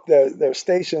filling up their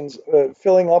stations,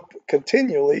 filling up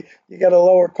continually, you get a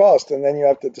lower cost. And then you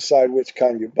have to decide which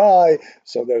kind you buy.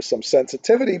 So there's some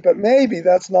sensitivity, but maybe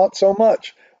that's not so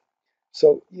much.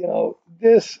 So,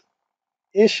 this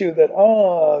issue that,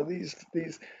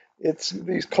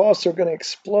 these costs are going to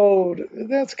explode,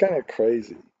 that's kind of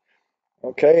crazy.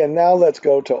 Okay, and now let's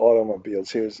go to automobiles.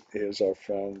 Here's our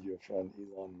friend, your friend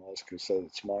Elon Musk, who said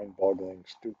it's mind-boggling,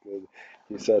 stupid.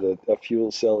 He said a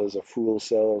fuel cell is a fool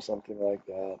cell or something like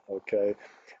that. Okay,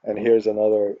 and here's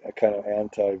another kind of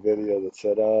anti-video that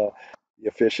said, the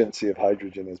efficiency of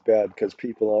hydrogen is bad because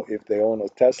people, if they own a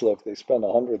Tesla, if they spend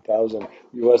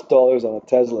 $100,000 on a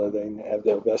Tesla, they have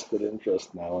their vested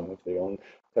interest now, and if they own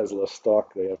Tesla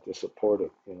stock, they have to support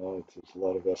it. It's a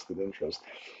lot of vested interest.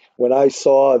 When I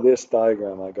saw this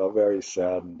diagram, I got very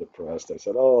sad and depressed. I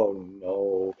said, oh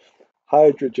no,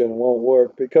 hydrogen won't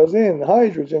work because in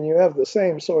hydrogen you have the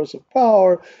same source of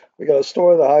power. We got to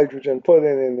store the hydrogen, put it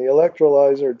in the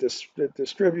electrolyzer,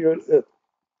 distribute it,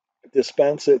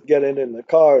 dispense it, get it in the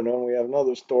car, and then we have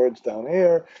another storage down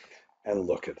here. And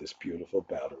look at this beautiful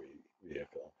battery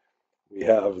vehicle. We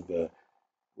have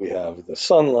the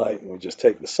sunlight, and we just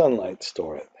take the sunlight,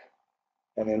 store it.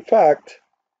 And in fact,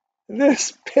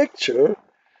 this picture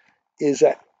is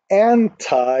an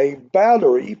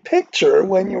anti-battery picture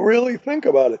when you really think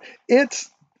about it.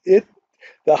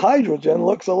 The hydrogen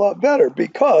looks a lot better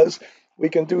because we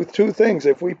can do 2 things.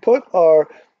 If we put our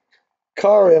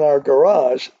car in our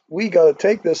garage, we got to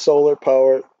take this solar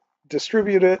power,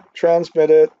 distribute it, transmit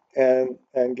it, and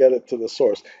get it to the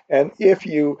source. And if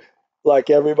you, like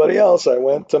everybody else, I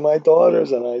went to my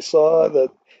daughter's and I saw that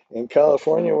in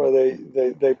California where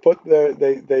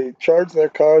they charge their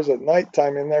cars at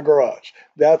nighttime in their garage.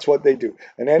 That's what they do.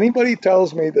 And anybody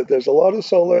tells me that there's a lot of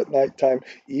solar at nighttime,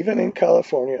 even in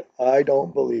California, I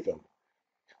don't believe them.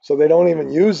 So they don't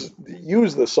even use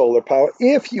the solar power.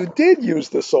 If you did use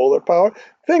the solar power,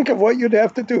 think of what you'd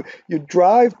have to do. You'd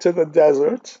drive to the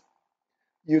desert,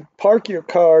 you'd park your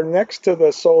car next to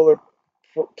the solar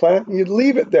plant, and you'd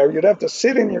leave it there. You'd have to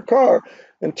sit in your car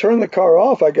and turn the car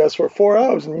off, I guess, for 4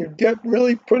 hours, and you'd get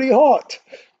really pretty hot.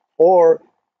 Or,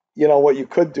 what you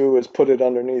could do is put it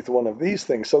underneath one of these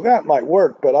things. So that might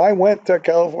work, but I went to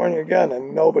California again,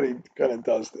 and nobody kind of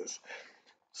does this.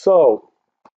 So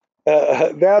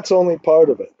that's only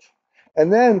part of it.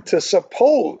 And then to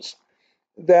suppose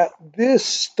that this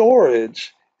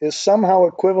storage is somehow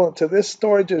equivalent to this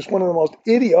storage is one of the most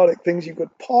idiotic things you could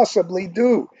possibly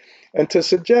do. And to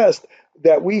suggest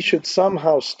that we should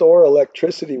somehow store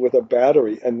electricity with a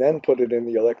battery and then put it in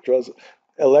the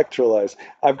electrolyze.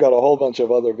 I've got a whole bunch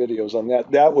of other videos on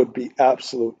that. That would be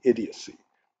absolute idiocy.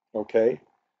 Okay?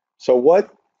 So what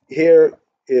here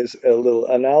is a little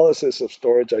analysis of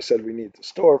storage. I said we need to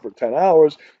store for 10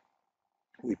 hours.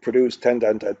 We produce 10,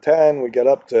 10, 10, 10. We get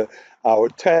up to hour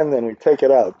 10, then we take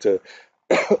it out to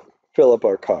fill up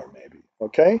our car, maybe.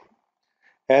 Okay?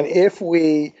 And if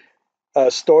we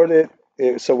stored it,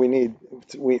 so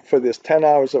for this 10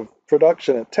 hours of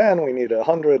production at 10, we need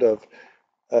 100 of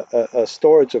a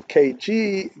storage of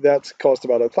kg. That's cost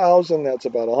about 1,000. That's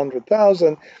about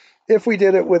 100,000. If we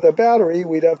did it with a battery,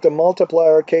 we'd have to multiply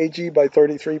our kg by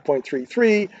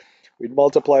 33.33. We'd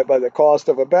multiply it by the cost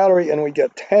of a battery, and we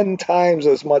get 10 times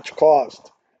as much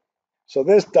cost. So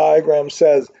this diagram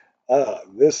says,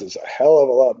 this is a hell of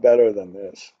a lot better than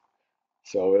this.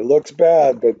 So it looks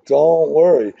bad, but don't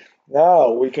worry.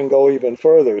 Now we can go even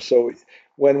further. So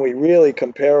when we really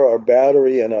compare our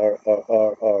battery and our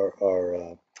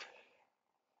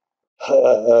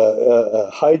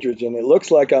hydrogen, it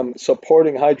looks like I'm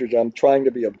supporting hydrogen. I'm trying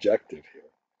to be objective here.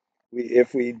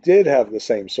 If we did have the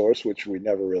same source, which we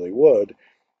never really would,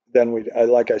 then we,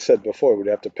 like I said before, we'd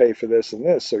have to pay for this and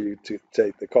this. So you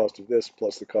take the cost of this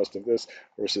plus the cost of this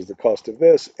versus the cost of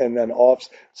this, and then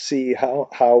see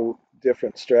how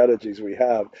different strategies we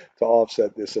have to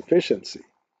offset this efficiency.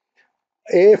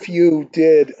 If you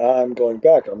did, I'm going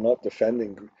back, I'm not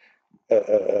defending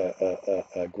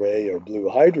gray or blue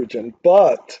hydrogen.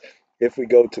 But if we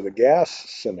go to the gas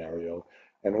scenario,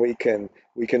 and we can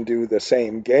do the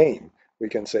same game. We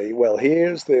can say, well,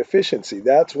 here's the efficiency.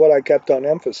 That's what I kept on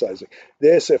emphasizing.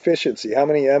 This efficiency, how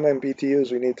many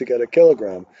MMBTUs we need to get a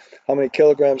kilogram, how many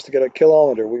kilograms to get a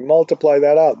kilometer. We multiply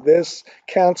that out. This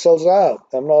cancels out.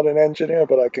 I'm not an engineer,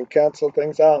 but I can cancel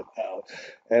things out now.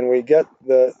 And we get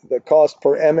the cost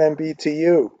per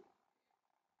MMBTU,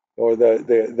 or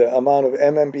the amount of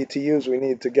MMBTUs we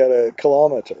need to get a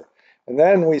kilometer. And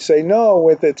then we say, no,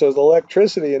 with its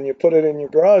electricity, and you put it in your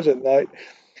garage at night,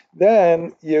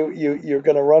 then you're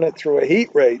going to run it through a heat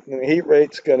rate, and the heat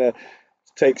rate's going to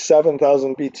take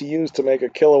 7,000 BTUs to make a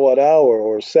kilowatt hour,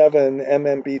 or 7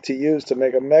 MMBTUs to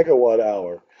make a megawatt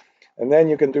hour. And then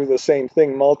you can do the same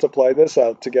thing, multiply this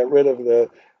out to get rid of the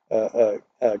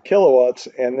kilowatts,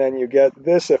 and then you get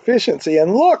this efficiency.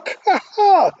 And look,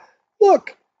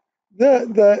 look,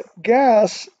 the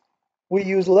gas, we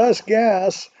use less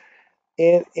gas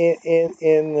in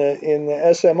the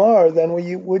SMR than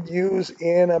we would use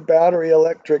in a battery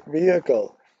electric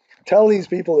vehicle. Tell these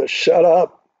people to shut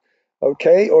up,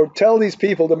 okay? Or tell these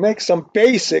people to make some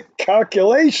basic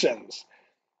calculations.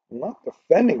 I'm not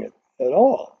defending it at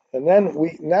all. And then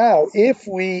if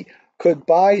we could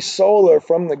buy solar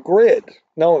from the grid,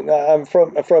 no,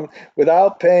 from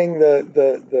without paying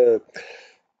the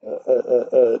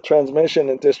transmission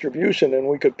and distribution, and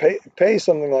we could pay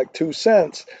something like 2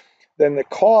 cents, then the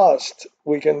cost,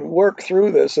 we can work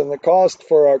through this, and the cost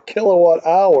for our kilowatt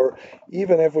hour,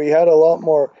 even if we had a lot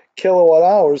more kilowatt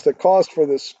hours, the cost for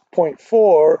this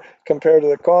 0.4 compared to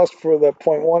the cost for the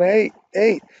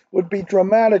 0.188 would be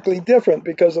dramatically different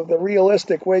because of the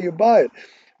realistic way you buy it.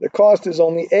 The cost is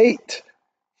only 8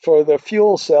 for the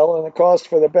fuel cell, and the cost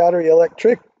for the battery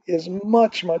electric is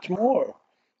much, much more.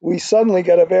 We suddenly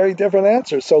get a very different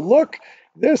answer. So look,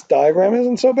 this diagram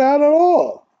isn't so bad at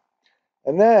all.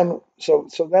 And then, so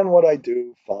then what I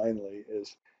do finally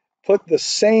is put the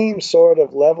same sort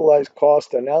of levelized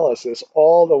cost analysis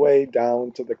all the way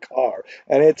down to the car.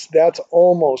 And that's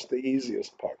almost the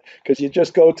easiest part, because you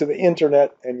just go to the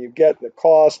internet and you get the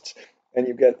costs, and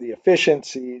you get the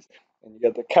efficiencies, and you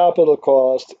get the capital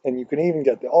cost, and you can even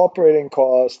get the operating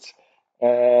costs,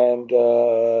 and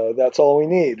that's all we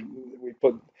need.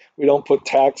 We don't put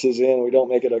taxes in, we don't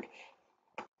make it a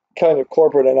kind of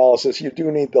corporate analysis. You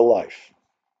do need the life.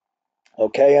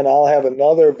 Okay, and I'll have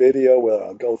another video where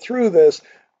I'll go through this,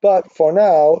 but for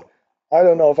now, I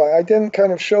don't know if I didn't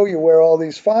kind of show you where all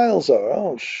these files are.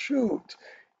 Oh, shoot.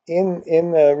 In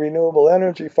the renewable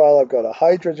energy file, I've got a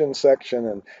hydrogen section,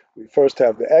 and we first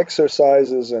have the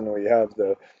exercises, and we have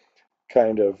the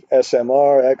kind of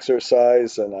SMR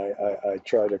exercise, and I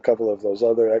tried a couple of those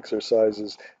other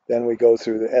exercises. Then we go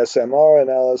through the SMR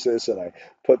analysis, and I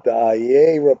put the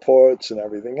IEA reports and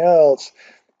everything else.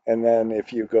 And then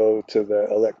if you go to the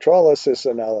electrolysis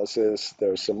analysis,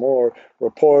 there's some more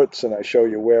reports, and I show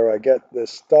you where I get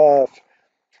this stuff.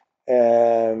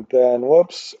 And then,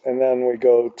 whoops, and then we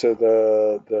go to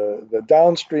the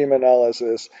downstream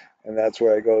analysis, and that's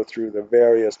where I go through the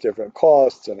various different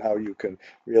costs and how you can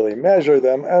really measure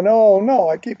them. And oh no,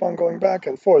 I keep on going back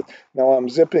and forth. Now I'm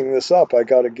zipping this up. I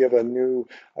got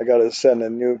to send a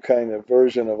new kind of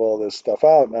version of all this stuff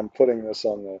out, and I'm putting this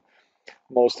on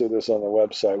most of this on the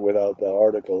website without the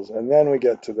articles. And then we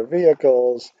get to the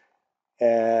vehicles,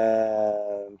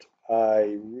 and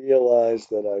I realized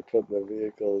that I put the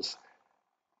vehicles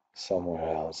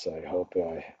somewhere else. I hope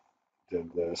I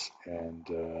did this, and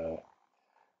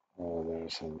oh,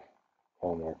 there's some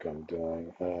homework I'm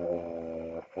doing.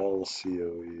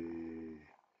 LCOE.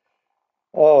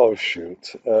 Oh,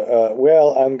 shoot.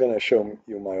 Well, I'm going to show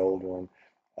you my old one.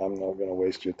 I'm not going to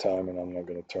waste your time, and I'm not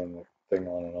going to turn the thing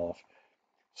on and off.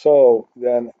 So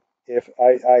then if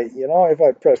if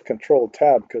I press Control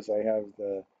Tab, because I have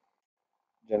the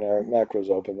generic macros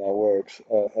open, that works.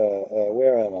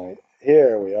 Where am I?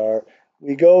 Here we are.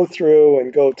 We go through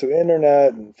and go to the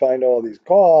internet and find all these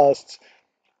costs.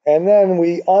 And then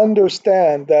we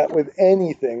understand that with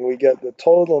anything, we get the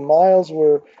total miles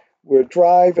we're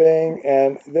driving.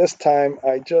 And this time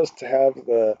I just have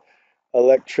the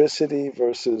electricity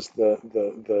versus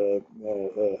the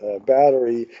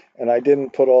battery, and I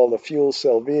didn't put all the fuel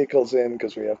cell vehicles in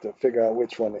because we have to figure out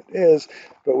which one it is,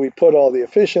 but we put all the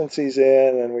efficiencies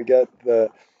in, and we get the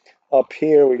up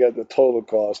here we got the total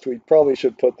cost. We probably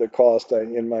should put the cost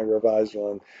in my revised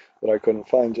one that I couldn't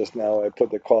find just now. I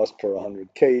put the cost per 100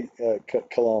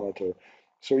 kilometer.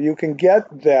 So you can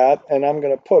get that, and I'm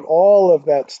going to put all of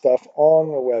that stuff on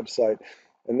the website.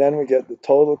 And then we get the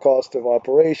total cost of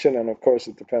operation, and of course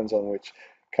it depends on which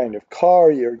kind of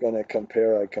car you're going to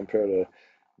compare. I compared a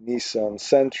Nissan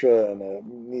Sentra and a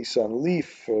Nissan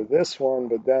Leaf for this one,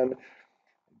 but then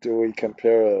do we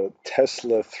compare a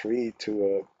Tesla 3 to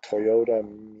a Toyota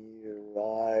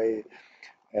Mirai?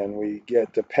 And we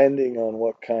get, depending on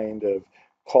what kind of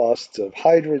costs of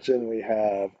hydrogen we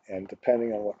have, and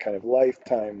depending on what kind of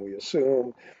lifetime we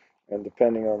assume, and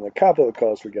depending on the capital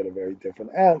cost, we get a very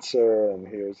different answer. And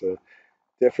here's a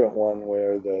different one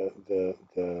where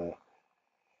the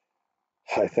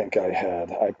I think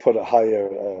I put a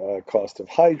higher cost of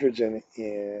hydrogen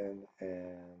in,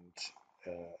 and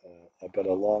but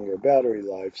a longer battery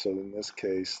life. So in this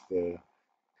case,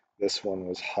 this one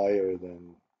was higher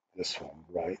than this one,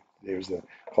 right? There's the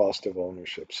cost of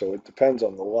ownership. So it depends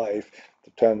on the life,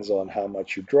 depends on how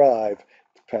much you drive,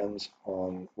 depends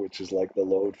on, which is like the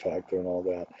load factor and all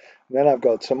that. And then I've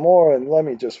got some more, and let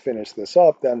me just finish this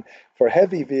up. Then for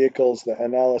heavy vehicles, the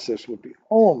analysis would be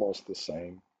almost the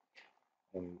same.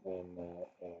 And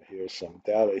here's some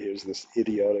data. Here's this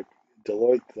idiotic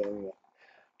Deloitte thing that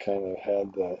kind of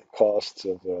had the costs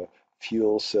of a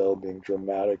fuel cell being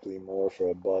dramatically more for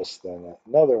a bus than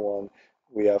another one.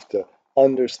 We have to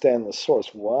understand the source.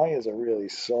 Why is it really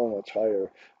so much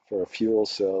higher for a fuel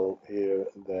cell here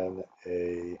than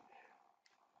a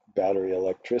battery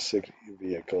electricity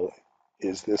vehicle?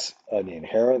 Is this an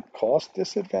inherent cost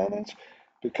disadvantage?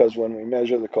 Because when we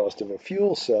measure the cost of a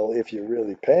fuel cell, if you're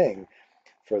really paying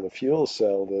for the fuel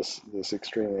cell this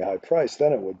extremely high price,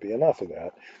 then it would be enough of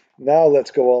that. Now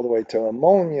let's go all the way to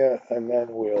ammonia, and then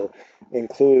we'll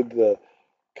include the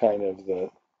kind of the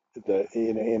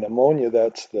in ammonia,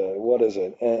 that's the, what is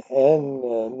it,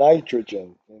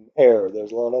 nitrogen in air.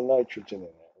 There's a lot of nitrogen in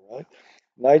there, right?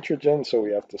 Nitrogen, so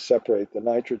we have to separate the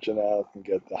nitrogen out and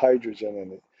get the hydrogen,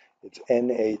 and it's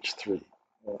NH3.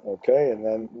 Okay, and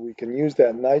then we can use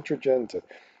that nitrogen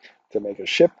to make a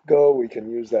ship go. We can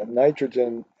use that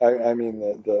nitrogen, I mean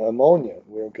the ammonia.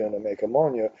 We're going to make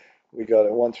ammonia. We got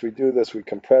it. Once we do this, we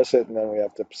compress it, and then we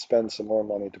have to spend some more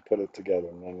money to put it together,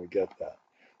 and then we get that.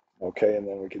 Okay, and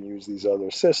then we can use these other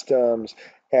systems.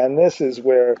 And this is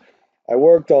where I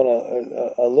worked on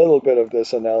a little bit of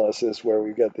this analysis where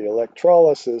we get the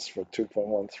electrolysis for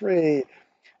 2.13.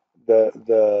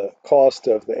 The cost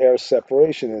of the air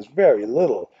separation is very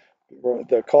little.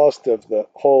 The cost of the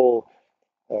whole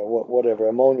whatever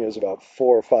ammonia is about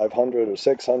 400 or 500 or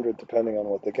 600, depending on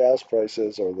what the gas price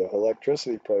is or the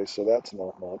electricity price. So that's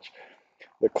not much.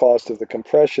 The cost of the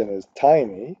compression is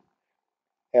tiny,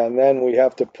 and then we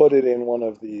have to put it in one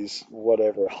of these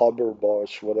whatever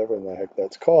Haber-Bosch, whatever in the heck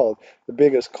that's called. The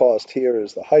biggest cost here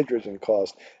is the hydrogen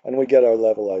cost, and we get our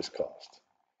levelized cost,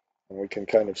 and we can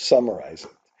kind of summarize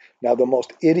it. Now, the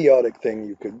most idiotic thing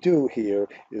you could do here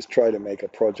is try to make a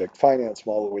project finance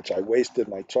model, which I wasted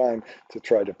my time to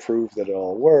try to prove that it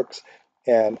all works.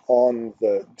 And on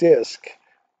the disk,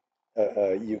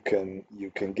 you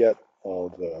can get all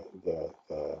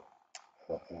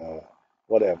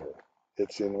whatever.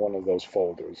 It's in one of those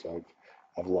folders.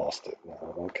 I've lost it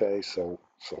now. Okay, so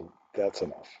that's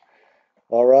enough.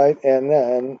 All right, and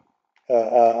then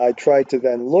I tried to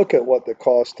then look at what the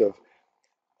cost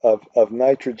of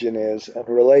nitrogen is and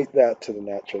relate that to the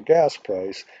natural gas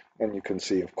price, and you can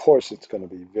see, of course, it's going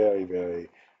to be very, very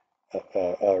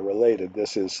related.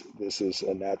 This is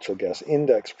a natural gas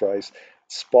index price.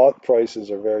 Spot prices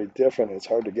are very different. It's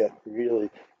hard to get really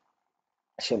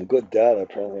some good data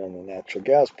apparently on the natural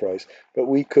gas price, but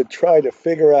we could try to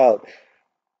figure out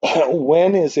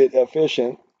when is it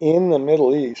efficient in the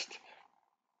Middle East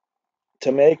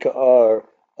to make our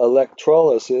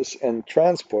electrolysis and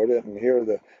transport it. And here are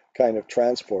the kind of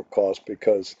transport costs,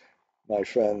 because my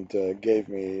friend gave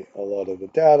me a lot of the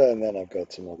data, and then I've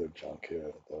got some other junk here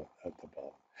at the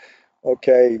bottom.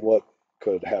 Okay, what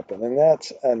could happen? And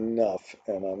that's enough,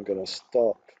 and I'm going to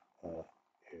stop